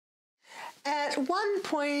At one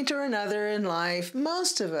point or another in life,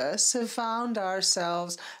 most of us have found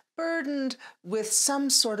ourselves burdened with some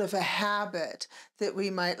sort of a habit that we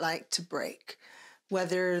might like to break,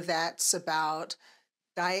 whether that's about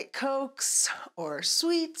Diet Cokes or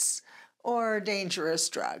sweets or dangerous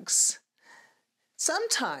drugs.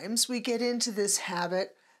 Sometimes we get into this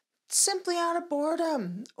habit simply out of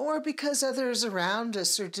boredom or because others around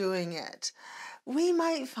us are doing it. We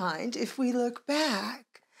might find, if we look back,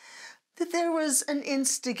 that there was an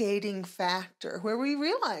instigating factor where we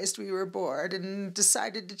realized we were bored and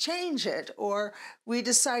decided to change it, or we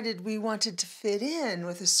decided we wanted to fit in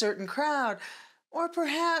with a certain crowd, or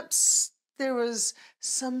perhaps there was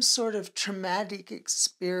some sort of traumatic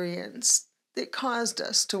experience that caused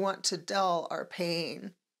us to want to dull our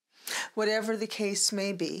pain. Whatever the case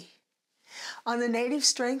may be, on the Native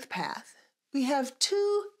Strength Path, we have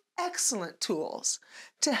two excellent tools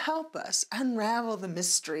to help us unravel the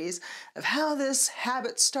mysteries of how this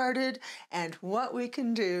habit started and what we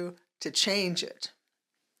can do to change it.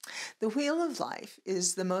 The Wheel of Life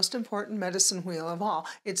is the most important medicine wheel of all.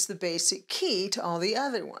 It's the basic key to all the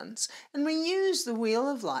other ones. And we use the Wheel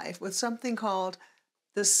of Life with something called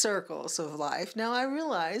the Circles of Life. Now, I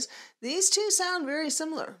realize these two sound very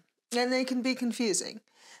similar and they can be confusing,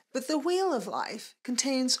 but the Wheel of Life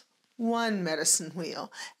contains one medicine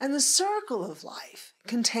wheel, and the Circle of Life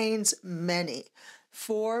contains many.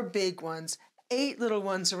 4 big ones, 8 little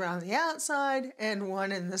ones around the outside, and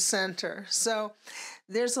 1 in the center. So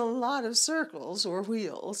there's a lot of circles or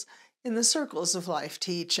wheels in the Circles of Life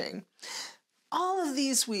teaching. All of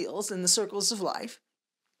these wheels in the Circles of Life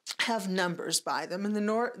have numbers by them, and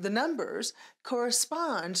the numbers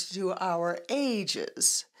correspond to our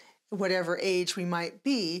ages, whatever age we might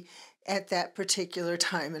be at that particular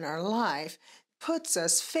time in our life, puts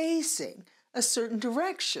us facing a certain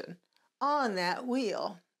direction on that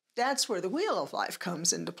wheel. That's where the Wheel of Life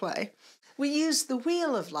comes into play. We use the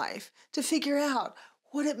Wheel of Life to figure out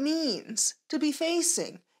what it means to be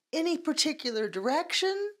facing any particular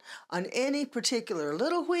direction on any particular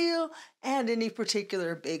little wheel and any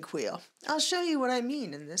particular big wheel. I'll show you what I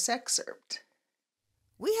mean in this excerpt.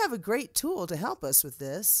 We have a great tool to help us with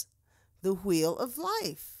this, the Wheel of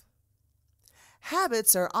Life.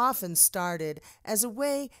 Habits are often started as a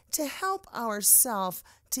way to help ourselves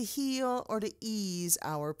to heal or to ease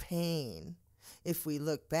our pain. If we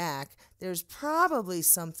look back, there's probably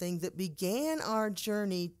something that began our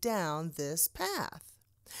journey down this path.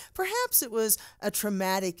 Perhaps it was a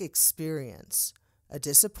traumatic experience, a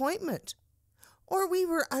disappointment, or we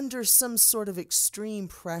were under some sort of extreme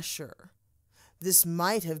pressure. This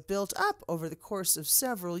might have built up over the course of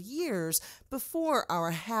several years before our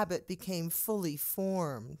habit became fully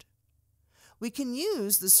formed. We can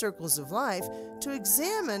use the Circles of Life to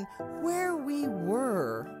examine where we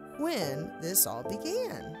were when this all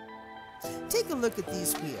began. Take a look at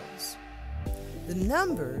these wheels. The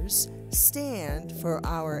numbers stand for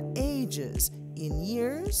our ages in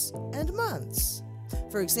years and months.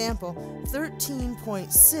 For example,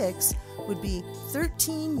 13.6 would be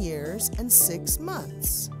 13 years and 6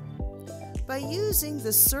 months. By using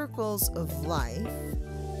the Circles of Life,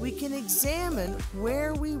 we can examine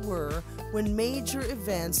where we were when major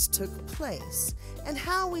events took place and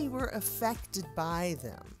how we were affected by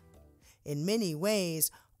them. In many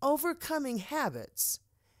ways, overcoming habits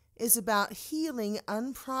is about healing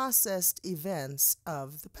unprocessed events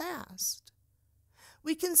of the past.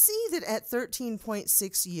 We can see that at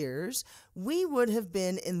 13.6 years, we would have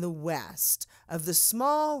been in the west of the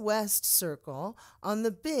small west circle on the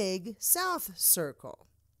big south circle.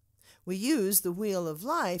 We use the Wheel of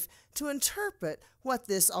Life to interpret what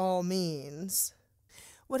this all means.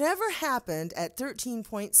 Whatever happened at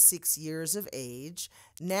 13.6 years of age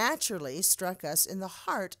naturally struck us in the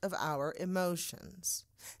heart of our emotions.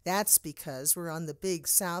 That's because we're on the big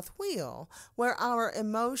south wheel, where our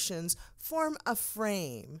emotions form a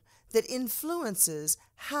frame that influences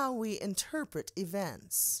how we interpret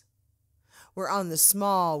events. We're on the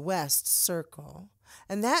small west circle,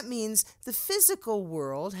 and that means the physical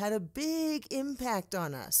world had a big impact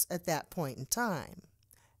on us at that point in time.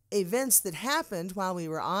 Events that happened while we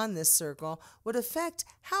were on this circle would affect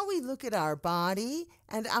how we look at our body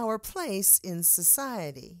and our place in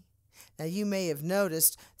society. Now, you may have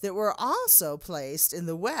noticed that we're also placed in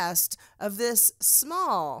the west of this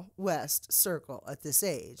small west circle at this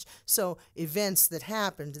age. So events that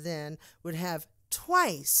happened then would have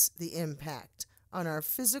twice the impact on our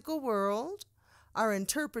physical world, our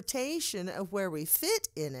interpretation of where we fit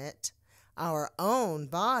in it, our own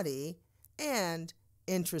body, and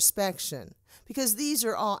introspection, because these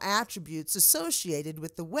are all attributes associated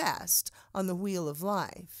with the West on the Wheel of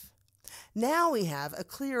Life. Now we have a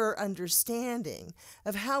clearer understanding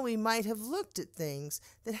of how we might have looked at things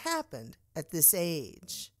that happened at this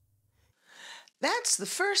age. That's the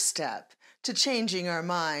first step to changing our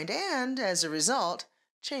mind and, as a result,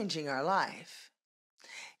 changing our life.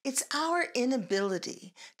 It's our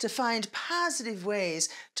inability to find positive ways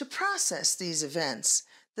to process these events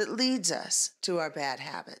that leads us to our bad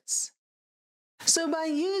habits. So by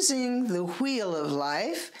using the wheel of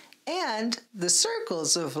life and the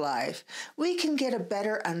circles of life, we can get a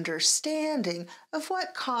better understanding of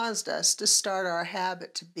what caused us to start our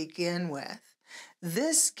habit to begin with.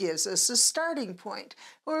 This gives us a starting point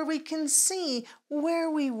where we can see where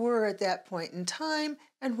we were at that point in time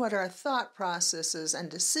and what our thought processes and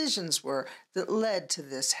decisions were that led to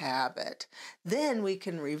this habit. Then we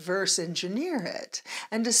can reverse engineer it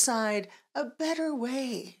and decide a better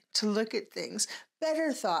way to look at things,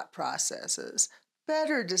 better thought processes,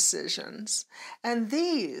 better decisions, and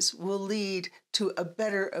these will lead to a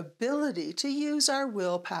better ability to use our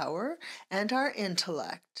willpower and our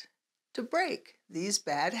intellect to break these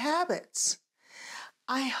bad habits.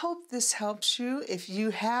 I hope this helps you. If you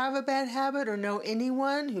have a bad habit or know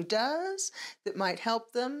anyone who does that might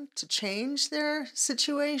help them to change their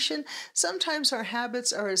situation, sometimes our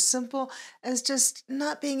habits are as simple as just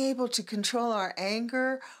not being able to control our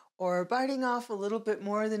anger or biting off a little bit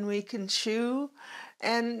more than we can chew.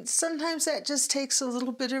 And sometimes that just takes a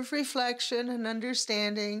little bit of reflection and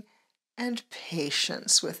understanding and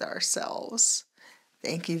patience with ourselves.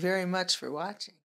 Thank you very much for watching.